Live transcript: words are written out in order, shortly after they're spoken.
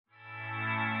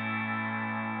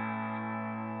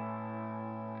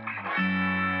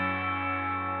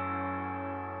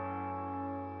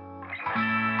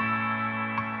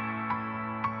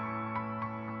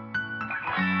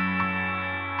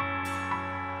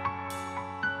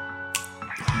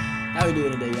How we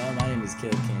doing today, y'all? My name is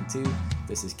Caleb Cantu.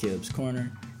 This is Caleb's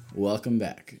Corner. Welcome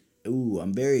back.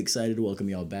 I'm very excited to welcome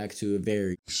y'all back to a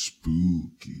very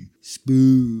spooky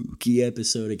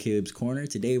episode of Caleb's Corner.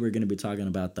 Today we're going to be talking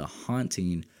about the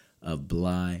haunting of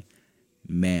Bly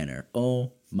Manor.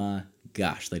 Oh my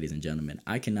gosh, ladies and gentlemen,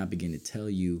 I cannot begin to tell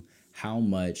you how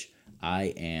much I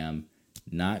am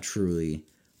not truly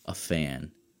a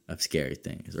fan of scary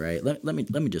things, right? Let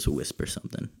me just whisper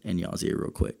something in y'all's ear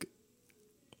real quick.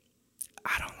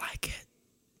 I don't like it.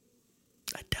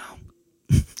 I don't.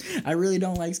 I really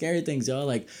don't like scary things, y'all.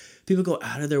 Like, people go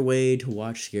out of their way to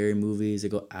watch scary movies. They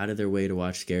go out of their way to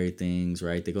watch scary things,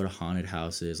 right? They go to haunted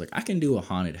houses. Like, I can do a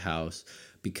haunted house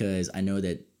because I know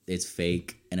that it's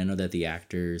fake, and I know that the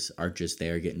actors are just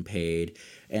there getting paid.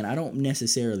 And I don't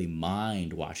necessarily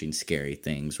mind watching scary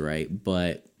things, right?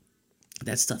 But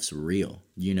that stuff's real,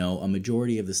 you know? A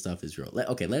majority of the stuff is real.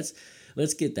 Okay, let's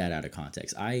get that out of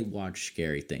context. I watch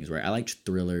scary things, right? I like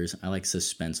thrillers. I like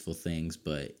suspenseful things,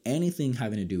 but anything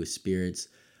having to do with spirits,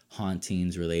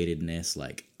 hauntings, relatedness,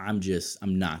 like I'm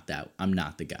not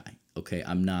the guy. Okay?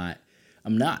 I'm not.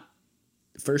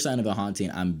 First sign of a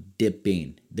haunting, I'm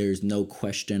dipping. There's no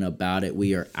question about it.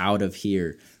 We are out of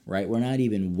here, right? We're not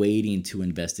even waiting to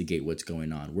investigate what's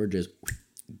going on. We're just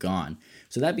gone.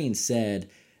 So that being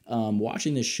said,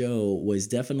 watching the show was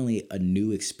definitely a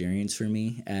new experience for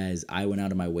me as I went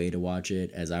out of my way to watch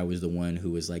it, as I was the one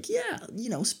who was like, yeah, you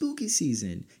know, spooky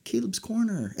season, Caleb's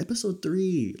Corner, episode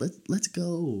 3, let's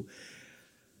go.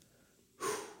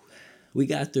 We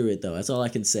got through it, though. That's all I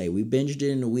can say. We binged it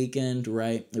in a weekend,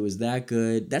 right? It was that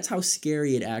good. That's how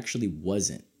scary it actually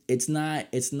wasn't. It's not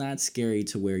scary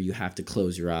to where you have to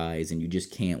close your eyes and you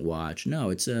just can't watch. No,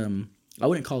 it's I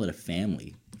wouldn't call it a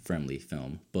family-friendly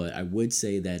film, but I would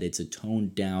say that it's a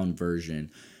toned-down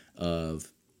version of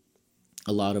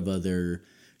a lot of other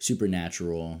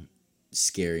supernatural,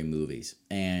 scary movies.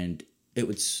 And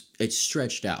it's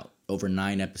stretched out over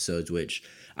 9 episodes, which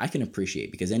I can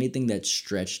appreciate because anything that's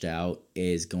stretched out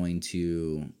is going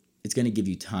to give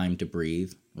you time to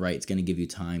breathe, right? It's going to give you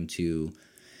time to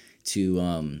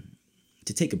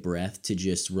take a breath, to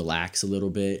just relax a little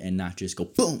bit and not just go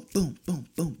boom, boom, boom,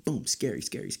 boom, boom, scary,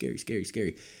 scary, scary, scary,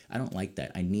 scary. I don't like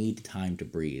that. I need time to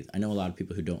breathe. I know a lot of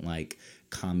people who don't like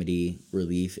comedy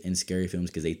relief in scary films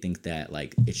because they think that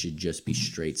like it should just be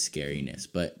straight scariness.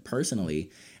 But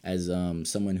personally, as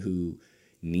someone who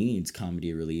needs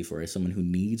comedy relief or as someone who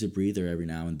needs a breather every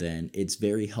now and then, it's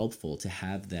very helpful to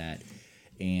have that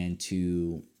and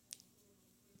to,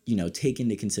 you know, take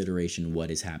into consideration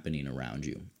what is happening around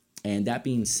you. And that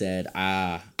being said,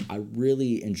 I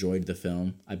really enjoyed the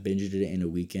film. I binged it in a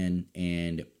weekend,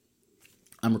 and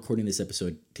I'm recording this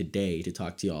episode today to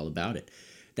talk to you all about it.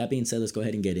 That being said, let's go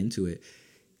ahead and get into it.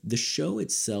 The show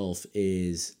itself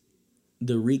is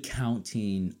the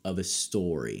recounting of a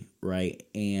story, right?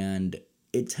 And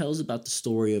it tells about the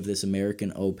story of this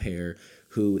American au pair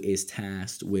who is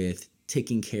tasked with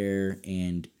taking care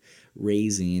and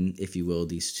raising, if you will,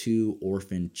 these 2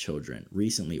 orphaned children,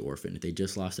 recently orphaned. They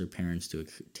just lost their parents to a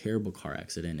terrible car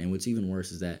accident. And what's even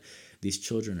worse is that these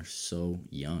children are so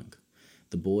young.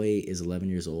 The boy is 11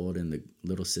 years old and the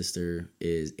little sister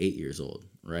is 8 years old,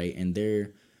 right? And there's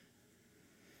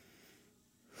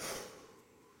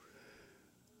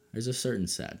a certain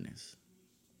sadness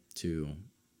to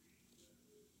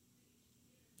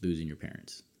losing your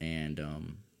parents. And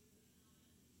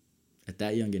at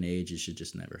that young an age, it should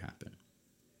just never happen.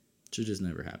 It should just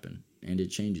never happen. And it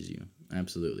changes you.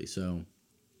 Absolutely. So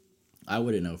I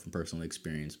wouldn't know from personal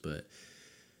experience, but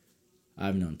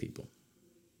I've known people.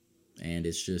 And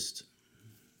it's just,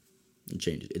 it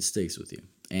changes. It sticks with you.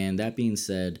 And that being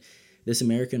said, this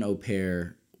American au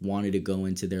pair wanted to go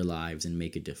into their lives and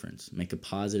make a difference, make a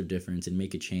positive difference and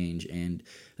make a change. And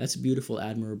that's a beautiful,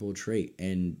 admirable trait.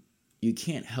 And you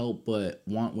can't help but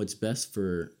want what's best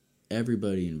for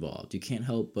everybody involved. You can't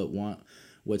help but want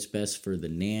what's best for the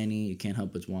nanny. You can't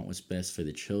help but want what's best for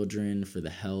the children, for the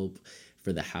help,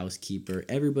 for the housekeeper.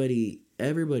 Everybody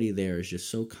there is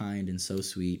just so kind and so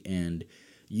sweet. And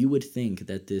you would think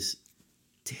that this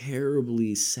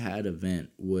terribly sad event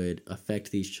would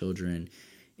affect these children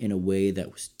in a way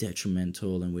that was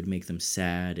detrimental and would make them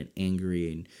sad and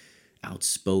angry and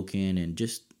outspoken and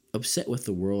just upset with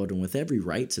the world and with every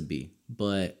right to be.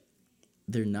 But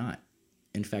they're not.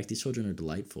 In fact, these children are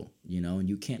delightful, you know, and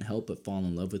you can't help but fall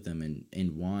in love with them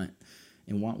and want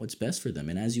what's best for them.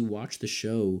 And as you watch the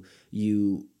show,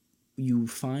 you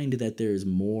find that there's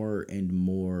more and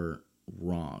more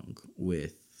wrong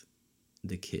with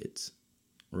the kids,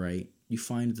 right? You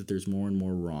find that there's more and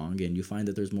more wrong, and you find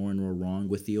that there's more and more wrong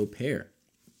with the au pair.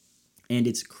 And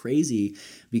it's crazy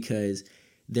because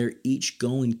they're each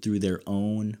going through their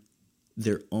own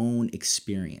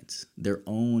experience, their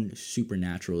own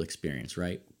supernatural experience,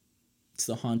 right? It's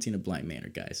the haunting of Bly Manor,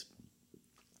 guys.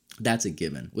 That's a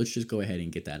given. Let's just go ahead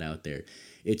and get that out there.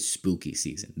 It's spooky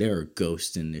season. There are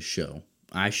ghosts in this show.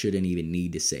 I shouldn't even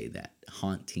need to say that.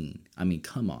 Haunting. I mean,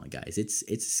 come on, guys.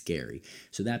 It's scary.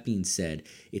 So that being said,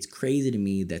 it's crazy to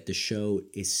me that the show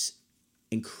is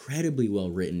incredibly well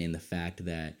written in the fact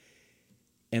that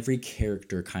every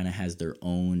character kind of has their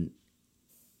own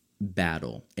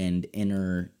battle and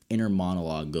inner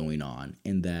monologue going on,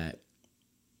 and that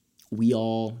we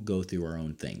all go through our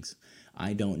own things.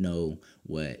 I don't know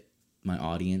what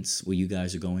what you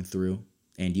guys are going through,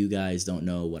 and you guys don't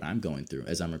know what I'm going through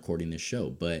as I'm recording this show.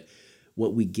 But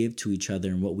what we give to each other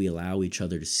and what we allow each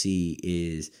other to see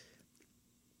is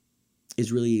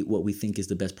really what we think is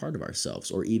the best part of ourselves,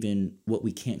 or even what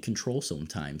we can't control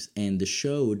sometimes. And the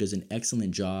show does an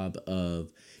excellent job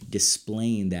of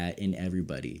displaying that in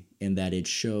everybody, and that it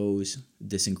shows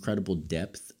this incredible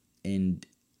depth and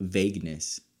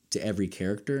vagueness to every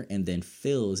character, and then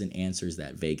fills and answers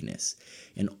that vagueness.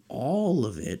 And all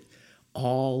of it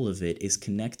is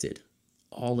connected.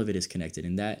 All of it is connected.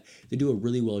 And that they do a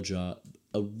really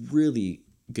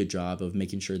good job of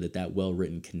making sure that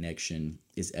well-written connection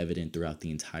is evident throughout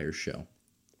the entire show.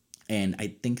 And I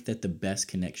think that the best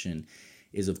connection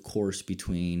is, of course,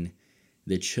 between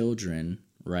the children,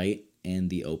 right, and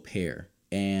the au pair.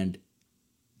 And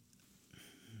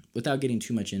without getting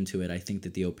too much into it, I think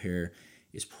that the au pair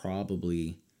is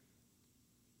probably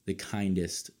the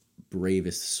kindest,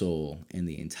 bravest soul in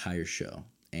the entire show.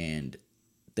 And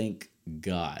thank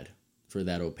God for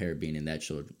that au pair being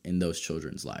in those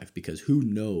children's life, because who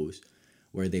knows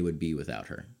where they would be without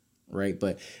her, right?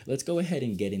 But let's go ahead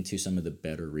and get into some of the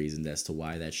better reasons as to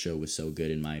why that show was so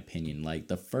good, in my opinion. Like,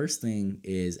 the first thing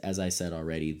is, as I said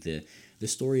already, the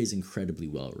story is incredibly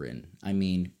well written. I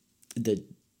mean, the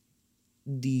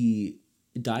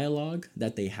dialogue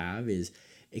that they have is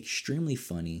extremely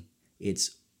funny.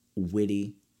 It's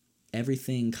witty.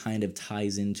 Everything kind of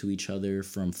ties into each other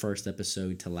from first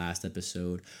episode to last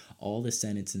episode. All the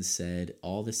sentences said,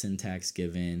 all the syntax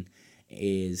given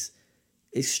is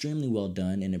extremely well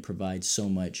done, and it provides so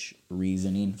much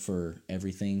reasoning for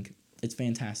everything. It's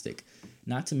fantastic.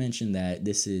 Not to mention that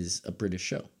this is a British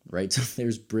show, right? So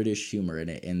there's British humor in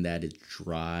it, and that it's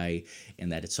dry,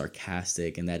 and that it's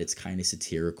sarcastic, and that it's kind of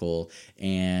satirical.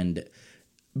 And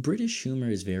British humor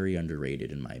is very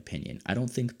underrated, in my opinion. I don't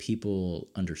think people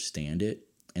understand it,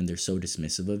 and they're so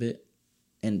dismissive of it.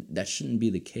 And that shouldn't be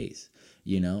the case,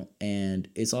 you know? And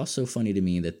it's also funny to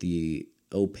me that the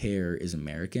au pair is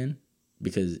American,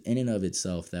 because in and of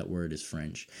itself, that word is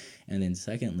French. And then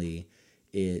secondly,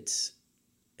 it's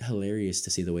hilarious to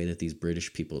see the way that these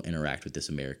British people interact with this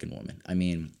American woman. I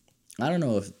mean, I don't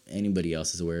know if anybody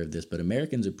else is aware of this, but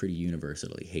Americans are pretty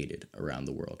universally hated around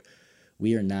the world.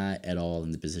 We are not at all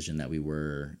in the position that we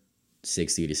were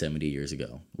 60 to 70 years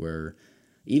ago.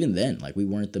 Even then, like, we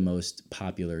weren't the most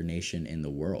popular nation in the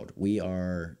world. We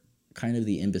are kind of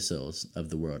the imbeciles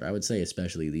of the world, I would say,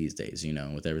 especially these days, you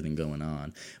know, with everything going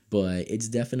on. But it's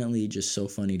definitely just so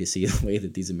funny to see the way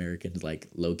that these Americans, like,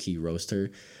 low-key roast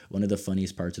her. One of the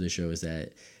funniest parts of the show is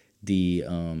that the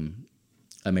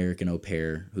American au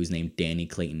pair, who's named Danny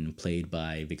Clayton, played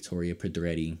by Victoria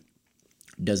Pedretti,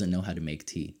 doesn't know how to make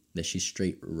tea. That she's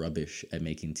straight rubbish at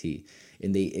making tea.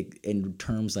 And in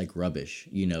terms like rubbish,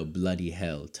 you know, bloody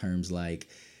hell, terms like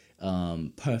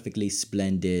perfectly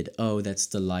splendid, oh, that's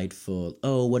delightful,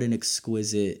 oh, what an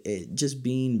exquisite. Just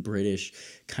being British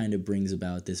kind of brings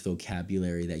about this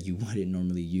vocabulary that you wouldn't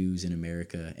normally use in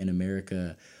America. In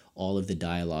America, all of the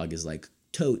dialogue is like,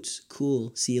 totes,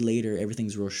 cool, see you later.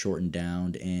 Everything's real shortened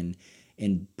down. And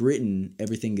in Britain,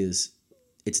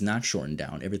 it's not shortened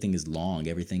down. Everything is long.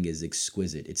 Everything is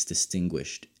exquisite. It's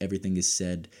distinguished. Everything is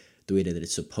said the way that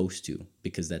it's supposed to,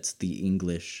 because that's the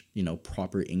English, you know,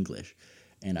 proper English.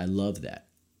 And I love that.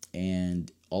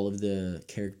 And all of the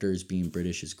characters being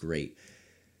British is great.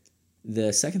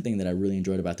 The second thing that I really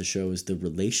enjoyed about the show is the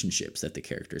relationships that the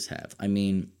characters have. I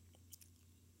mean,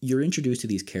 you're introduced to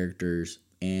these characters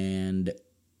and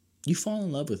you fall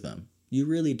in love with them. You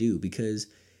really do, because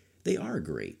they are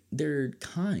great. They're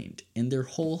kind and they're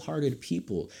wholehearted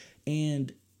people.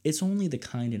 And it's only the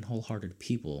kind and wholehearted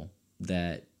people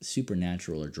that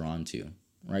Supernatural are drawn to,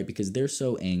 right? Because they're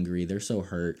so angry, they're so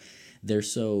hurt, they're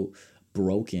so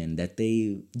broken that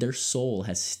their soul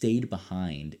has stayed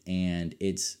behind, and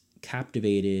it's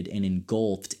captivated and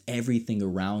engulfed everything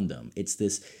around them. It's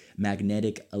this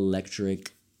magnetic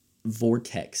electric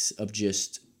vortex of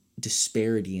just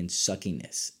disparity and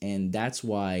suckiness. And that's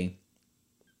why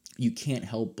you can't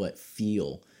help but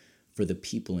feel for the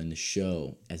people in the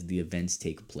show as the events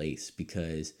take place,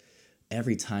 because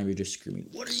every time you're just screaming,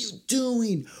 "What are you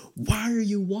doing? Why are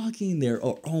you walking there?"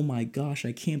 Or, "Oh my gosh,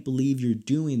 I can't believe you're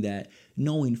doing that,"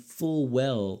 knowing full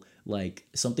well like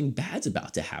something bad's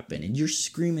about to happen. And you're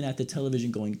screaming at the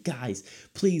television going, "Guys,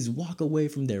 please walk away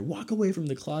from there. Walk away from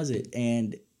the closet."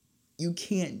 And you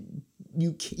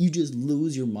just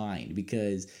lose your mind,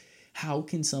 because how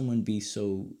can someone be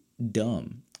so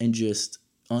dumb and just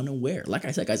unaware? Like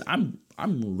I said, guys, I'm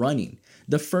running.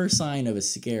 The first sign of a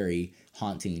scary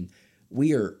haunting,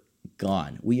 we are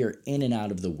gone. We are in and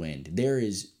out of the wind. There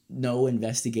is no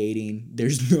investigating.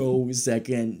 There's no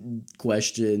second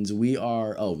questions. We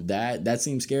are, "Oh, that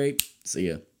seems scary. See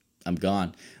ya. I'm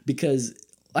gone." Because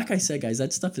like I said, guys,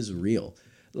 that stuff is real.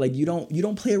 Like you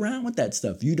don't play around with that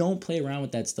stuff. You don't play around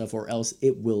with that stuff, or else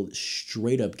it will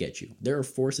straight up get you. There are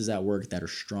forces at work that are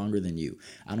stronger than you.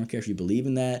 I don't care if you believe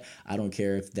in that. I don't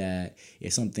care if that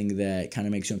is something that kind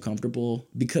of makes you uncomfortable,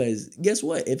 because guess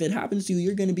what? If it happens to you,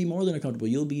 you're going to be more than uncomfortable.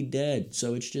 You'll be dead.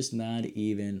 So it's just not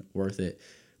even worth it,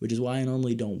 which is why I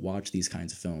normally don't watch these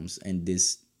kinds of films and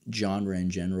this genre in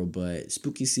general. But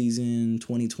spooky season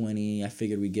 2020, I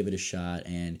figured we'd give it a shot,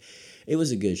 and it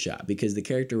was a good shot because the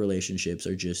character relationships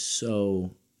are just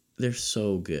they're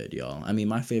so good, y'all. I mean,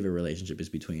 my favorite relationship is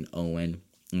between Owen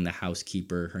and the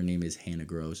housekeeper. Her name is Hannah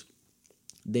Gross.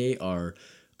 They are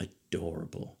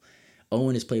adorable.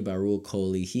 Owen is played by Raul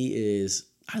Coley.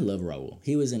 I love Raul.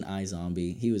 He was in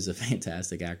iZombie. He was a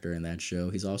fantastic actor in that show.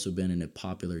 He's also been in a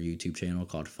popular YouTube channel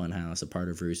called Funhouse, a part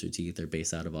of Rooster Teeth. They're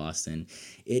based out of Austin.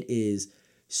 It is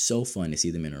so fun to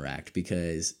see them interact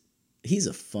because he's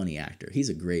a funny actor. He's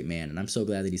a great man, and I'm so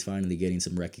glad that he's finally getting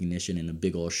some recognition in a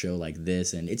big old show like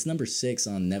this. And it's number 6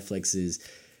 on Netflix's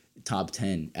top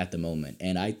 10 at the moment.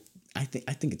 And I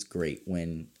think it's great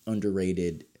when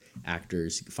underrated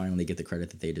actors finally get the credit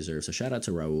that they deserve. So shout out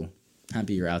to Raul.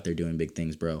 Happy you're out there doing big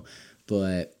things, bro.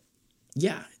 But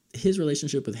yeah, his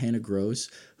relationship with Hannah Gross,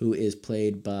 who is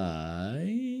played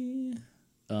by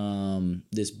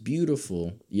this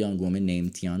beautiful young woman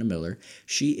named Tiana Miller.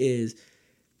 She is,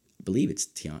 I believe it's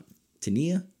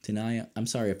Tanaya. I'm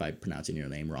sorry if I'm pronouncing your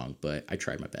name wrong, but I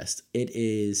tried my best. It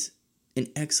is an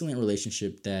excellent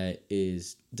relationship that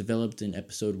is developed in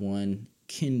episode 1,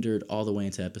 kindred all the way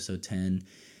into episode 10.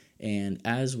 And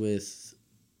as with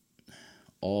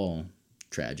all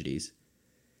tragedies,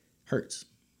 hurts.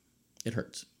 It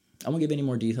hurts. I won't give any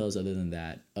more details other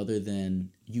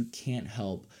than you can't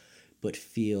help but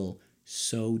feel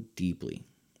so deeply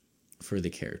for the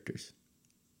characters.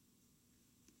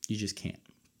 You just can't.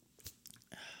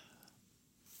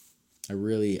 I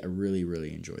really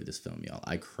enjoyed this film, y'all.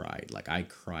 I cried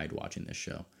watching this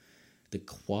show. The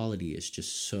quality is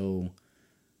just so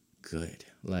good.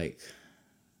 Like,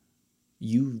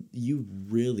 you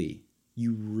really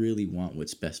want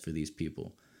what's best for these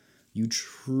people. You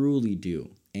truly do.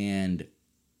 And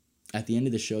at the end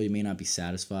of the show, you may not be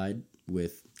satisfied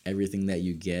with everything that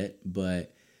you get,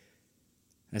 but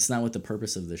that's not what the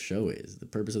purpose of the show is. The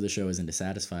purpose of the show isn't to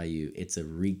satisfy you. It's a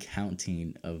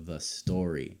recounting of a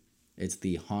story. It's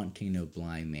the haunting of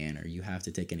Bly Manor. You have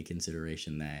to take into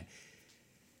consideration that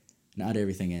not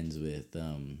everything ends with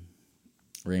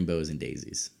rainbows and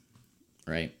daisies,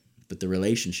 right? But the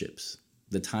relationships,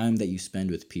 the time that you spend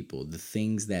with people, the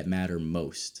things that matter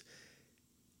most,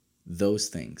 those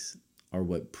things are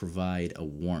what provide a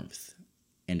warmth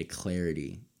and a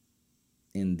clarity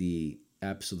in the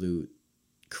absolute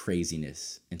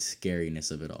craziness and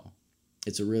scariness of it all.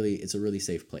 It's a really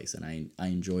safe place, and I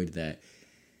enjoyed that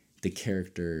the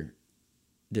character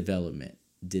development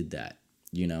did that,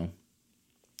 you know.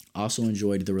 Also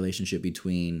enjoyed the relationship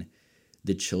between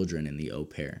the children and the au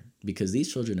pair, because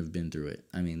these children have been through it.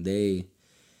 I mean, they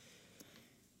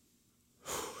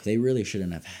really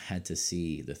shouldn't have had to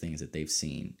see the things that they've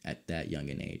seen at that young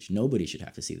an age. Nobody should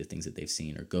have to see the things that they've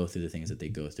seen or go through the things that they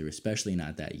go through, especially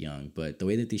not that young. But the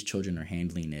way that these children are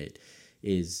handling it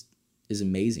is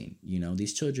amazing. You know,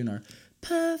 these children are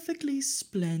perfectly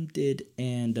splendid,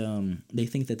 and they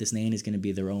think that this Nan is going to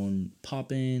be their own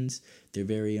Poppins, their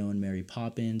very own Mary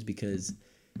Poppins, because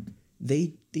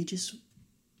they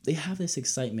have this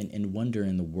excitement and wonder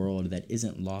in the world that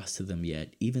isn't lost to them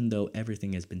yet, even though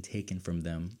everything has been taken from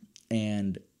them.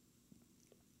 And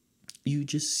you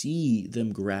just see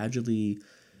them gradually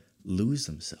lose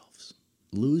themselves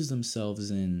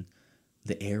in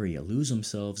the area, lose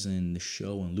themselves in the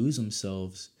show, and lose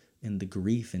themselves and the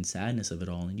grief and sadness of it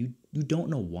all, and you don't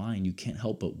know why, and you can't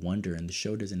help but wonder. And the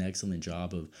show does an excellent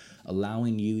job of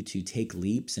allowing you to take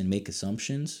leaps and make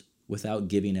assumptions without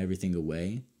giving everything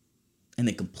away, and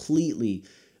then completely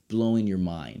blowing your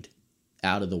mind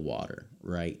out of the water,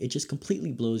 right? It just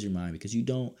completely blows your mind because you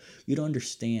don't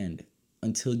understand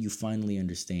until you finally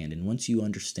understand. And once you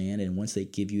understand, and once they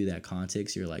give you that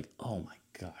context, you're like, oh my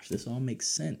gosh, this all makes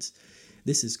sense.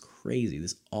 This is crazy.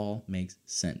 This all makes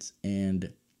sense.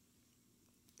 And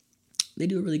they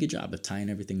do a really good job of tying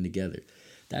everything together.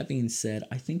 That being said,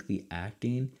 I think the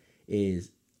acting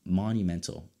is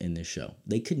monumental in this show.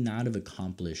 They could not have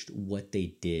accomplished what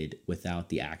they did without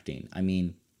the acting. I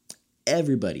mean,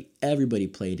 everybody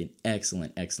played an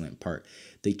excellent part.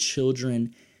 The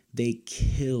children, they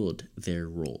killed their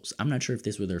roles. I'm not sure if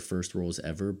this were their first roles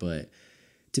ever, but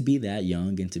to be that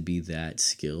young and to be that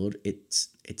skilled, it's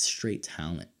straight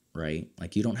talent, right?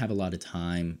 Like, you don't have a lot of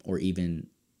time or even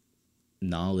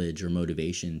knowledge or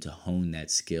motivation to hone that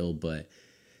skill, but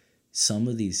some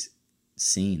of these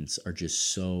scenes are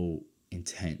just so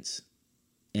intense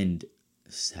and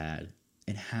sad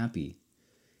and happy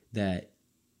that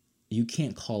you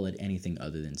can't call it anything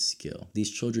other than skill.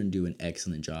 These children do an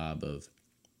excellent job of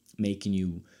making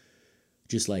you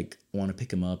just like want to pick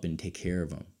them up and take care of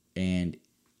them. And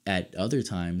at other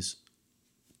times,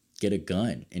 get a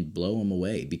gun and blow them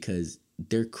away because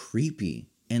they're creepy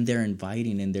and they're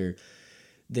inviting and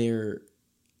they're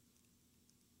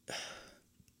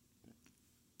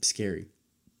scary,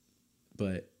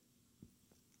 but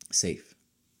safe.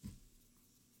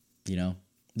 You know,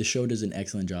 the show does an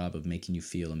excellent job of making you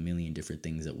feel a million different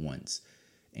things at once.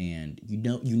 And you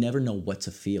never know what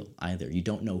to feel either. You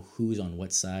don't know who's on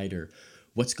what side or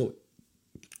what's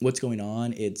going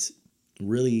on. It's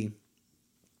really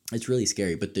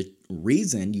scary. But the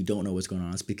reason you don't know what's going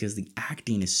on is because the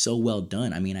acting is so well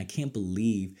done. I mean, I can't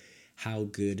believe how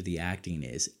good the acting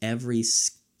is. Every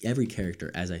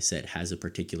character, as I said, has a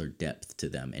particular depth to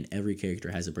them, and every character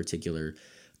has a particular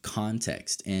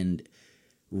context and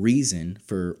reason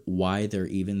for why they're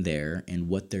even there and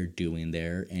what they're doing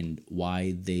there and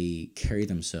why they carry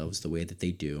themselves the way that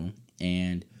they do.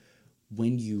 And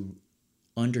when you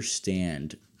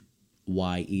understand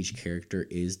why each character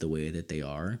is the way that they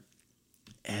are,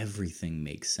 everything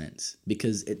makes sense,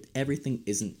 because everything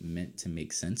isn't meant to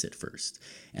make sense at first.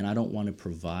 And I don't want to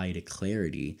provide a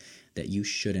clarity that you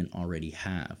shouldn't already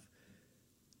have,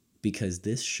 because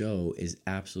this show is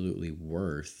absolutely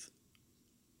worth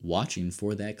watching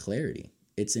for that clarity.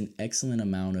 It's an excellent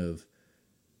amount of,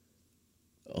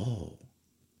 oh,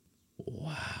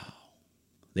 wow,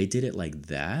 they did it like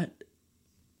that?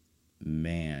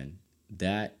 Man,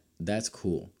 that's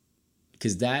cool.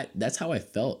 Because that's how I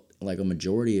felt like a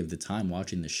majority of the time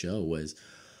watching the show was,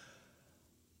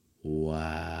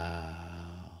 wow.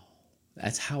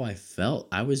 That's how I felt.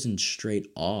 I was in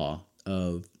straight awe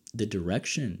of the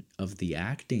direction of the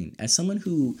acting. As someone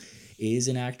who is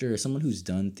an actor, or someone who's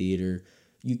done theater,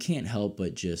 you can't help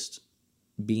but just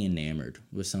be enamored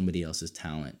with somebody else's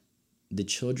talent. The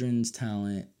children's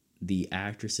talent, the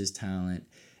actress's talent,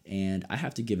 and I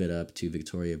have to give it up to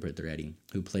Victoria Berthoretti,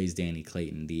 who plays Danny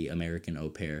Clayton, the American au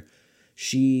pair.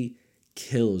 She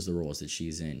kills the roles that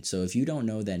she's in. So if you don't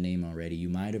know that name already, you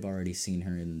might have already seen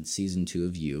her in season 2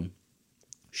 of You.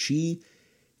 She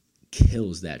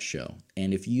kills that show.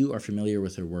 And if you are familiar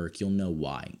with her work, you'll know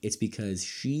why. It's because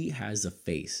she has a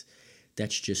face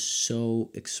that's just so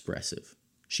expressive.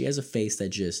 She has a face that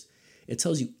just, it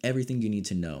tells you everything you need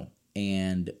to know.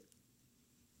 And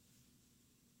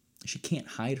she can't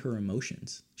hide her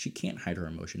emotions.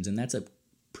 And that's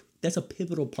a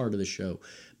pivotal part of the show,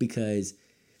 because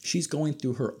she's going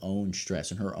through her own stress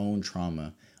and her own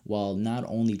trauma, while not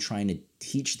only trying to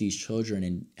teach these children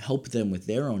and help them with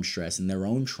their own stress and their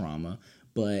own trauma,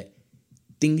 but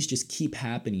things just keep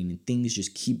happening and things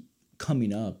just keep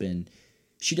coming up, and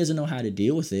she doesn't know how to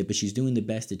deal with it, but she's doing the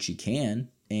best that she can,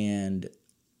 and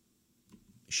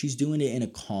she's doing it in a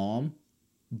calm,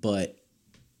 but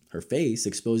her face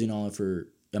exposing all of her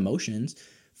emotions,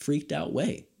 freaked out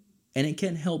way. And it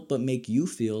can't help but make you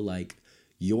feel like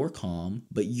you're calm,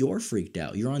 but you're freaked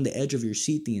out. You're on the edge of your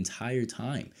seat the entire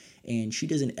time. And she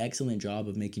does an excellent job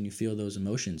of making you feel those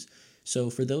emotions. So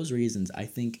for those reasons, I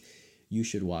think you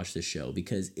should watch this show,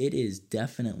 because it is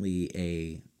definitely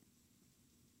a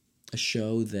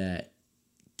show that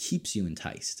keeps you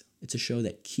enticed. It's a show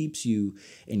that keeps you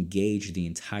engaged the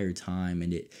entire time,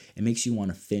 and it makes you want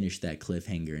to finish that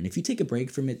cliffhanger. And if you take a break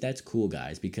from it, that's cool,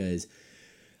 guys, because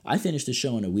I finished the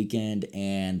show in a weekend,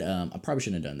 and I probably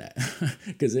shouldn't have done that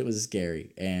because it was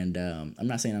scary. And I'm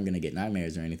not saying I'm going to get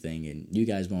nightmares or anything, and you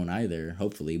guys won't either,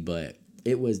 hopefully, but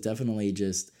it was definitely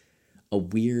just a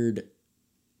weird,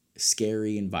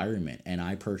 scary environment. And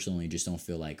I personally just don't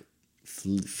feel like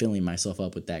filling myself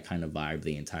up with that kind of vibe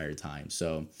the entire time.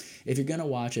 So if you're gonna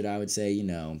watch it, I would say,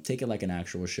 take it like an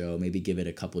actual show, maybe give it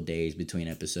a couple days between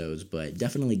episodes, but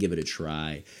definitely give it a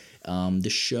try. The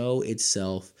show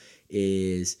itself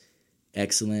is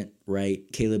excellent, right?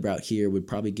 Caleb out here would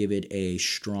probably give it a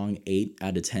strong 8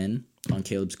 out of 10 on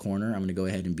Caleb's Corner. I'm going to go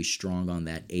ahead and be strong on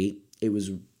that 8. It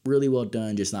was really well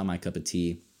done, just not my cup of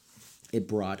tea. It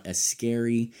brought a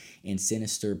scary and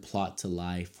sinister plot to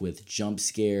life with jump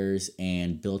scares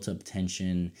and built-up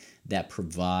tension that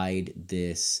provide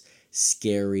this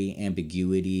scary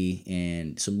ambiguity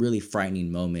and some really frightening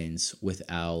moments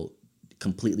without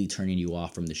completely turning you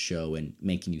off from the show and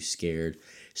making you scared.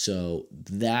 So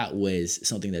that was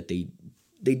something that they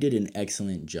did an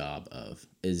excellent job of,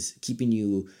 is keeping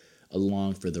you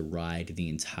along for the ride the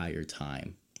entire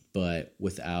time, but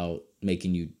without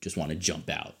making you just want to jump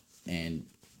out and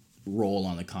roll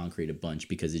on the concrete a bunch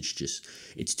because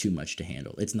it's too much to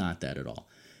handle. It's not that at all.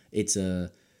 It's a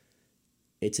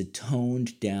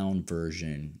toned down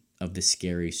version of the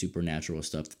scary supernatural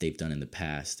stuff that they've done in the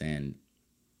past, and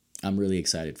I'm really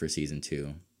excited for season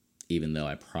 2, even though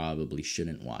I probably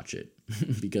shouldn't watch it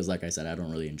because, like I said, I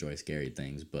don't really enjoy scary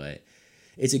things, but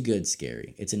it's a good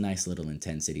scary. It's a nice little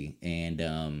intensity,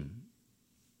 and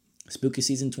spooky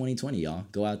season 2020, y'all.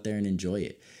 Go out there and enjoy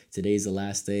it. Today's the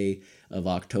last day of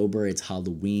October. It's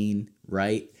Halloween,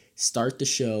 right? Start the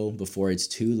show before it's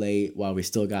too late while we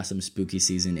still got some spooky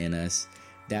season in us.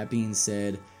 That being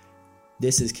said,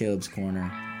 this is Caleb's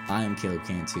Corner. I am Caleb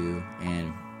Cantu,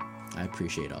 and I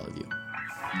appreciate all of you.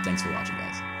 Thanks for watching,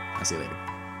 guys. I'll see you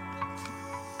later.